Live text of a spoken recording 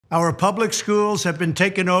Our public schools have been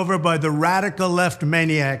taken over by the radical left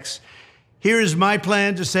maniacs. Here is my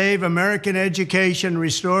plan to save American education,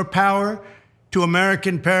 restore power to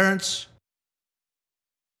American parents.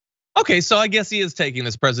 Okay, so I guess he is taking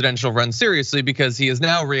this presidential run seriously because he has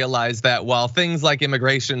now realized that while things like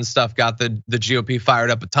immigration stuff got the GOP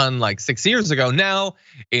fired up a ton like 6 years ago, now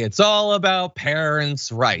it's all about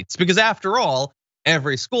parents' rights. Because after all,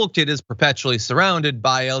 every school kid is perpetually surrounded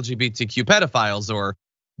by LGBTQ pedophiles or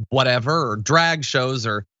whatever, or drag shows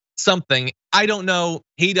or something. I don't know,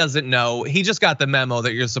 he doesn't know. He just got the memo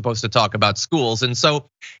that you're supposed to talk about schools. And so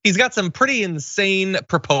he's got some pretty insane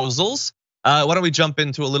proposals. Why don't we jump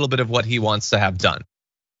into a little bit of what he wants to have done?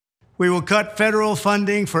 We will cut federal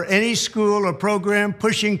funding for any school or program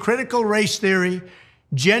pushing critical race theory,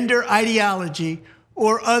 gender ideology,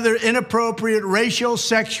 or other inappropriate racial,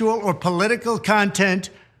 sexual, or political content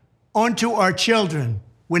onto our children.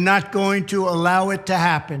 We're not going to allow it to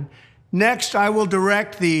happen. Next, I will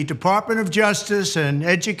direct the Department of Justice and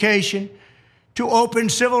Education to open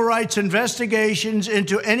civil rights investigations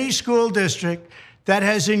into any school district that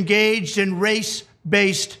has engaged in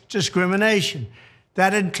race-based discrimination.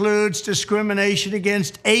 That includes discrimination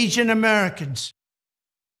against Asian Americans.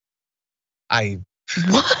 I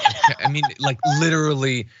mean, like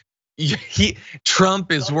literally,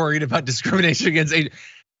 Trump is worried about discrimination against Asian.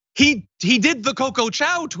 He did the Coco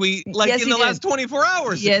Chow tweet like in the last 24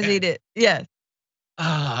 hours. Yes, he did. Yes.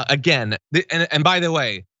 Again, and by the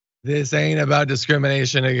way, this ain't about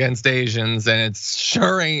discrimination against Asians, and it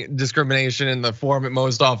sure ain't discrimination in the form it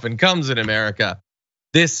most often comes in America.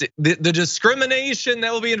 The discrimination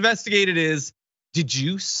that will be investigated is, did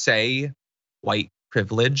you say white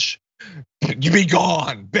privilege? You be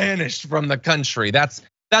gone, banished from the country. That's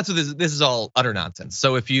what this is all utter nonsense.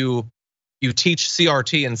 So if you teach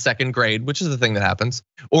CRT in second grade, which is the thing that happens,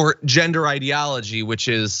 or gender ideology, which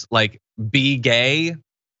is like be gay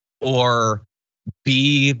or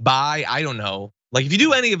be bi, I don't know. Like if you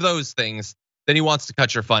do any of those things, then he wants to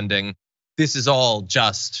cut your funding. This is all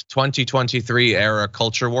just 2023 era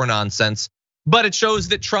culture war nonsense. But it shows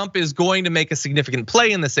that Trump is going to make a significant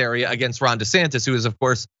play in this area against Ron DeSantis, who is of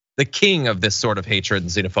course the king of this sort of hatred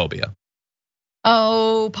and xenophobia.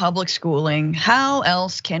 Oh, public schooling. How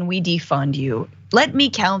else can we defund you? Let me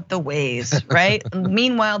count the ways, right?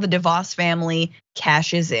 Meanwhile, the DeVos family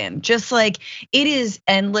cashes in. Just like it is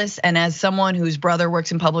endless. And as someone whose brother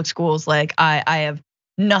works in public schools, like I have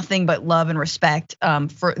nothing but love and respect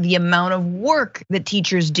for the amount of work that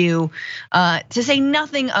teachers do, to say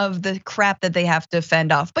nothing of the crap that they have to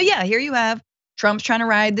fend off. But yeah, here you have Trump's trying to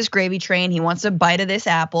ride this gravy train. He wants a bite of this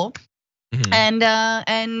apple. And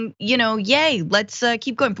yay, let's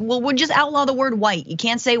keep going. Well, we'll just outlaw the word white. You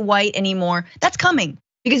can't say white anymore. That's coming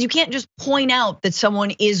because you can't just point out that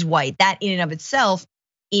someone is white. That in and of itself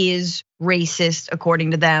is racist,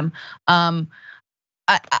 according to them. I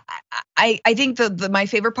think my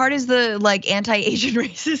favorite part is the like anti-Asian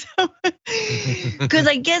racism, because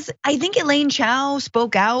I think Elaine Chao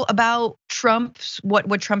spoke out about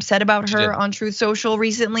what Trump said about her on Truth Social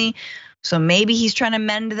recently. So maybe he's trying to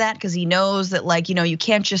mend that because he knows that you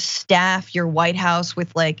can't just staff your White House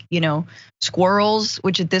with squirrels,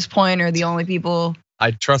 which at this point are the only people.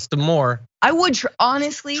 I'd trust him more. I would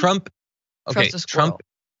honestly. Trump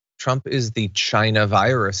is the China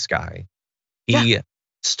virus guy. He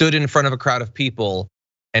stood in front of a crowd of people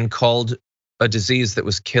and called a disease that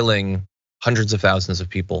was killing hundreds of thousands of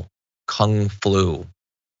people Kung flu.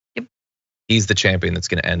 Yep. He's the champion that's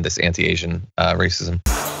going to end this anti-Asian racism.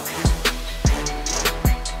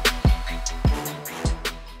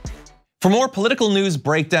 For more political news,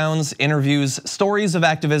 breakdowns, interviews, stories of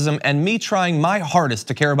activism, and me trying my hardest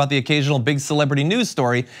to care about the occasional big celebrity news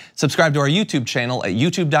story, subscribe to our YouTube channel at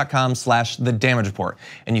youtube.com/thedamagereport.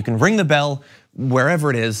 And you can ring the bell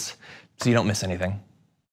wherever it is so you don't miss anything.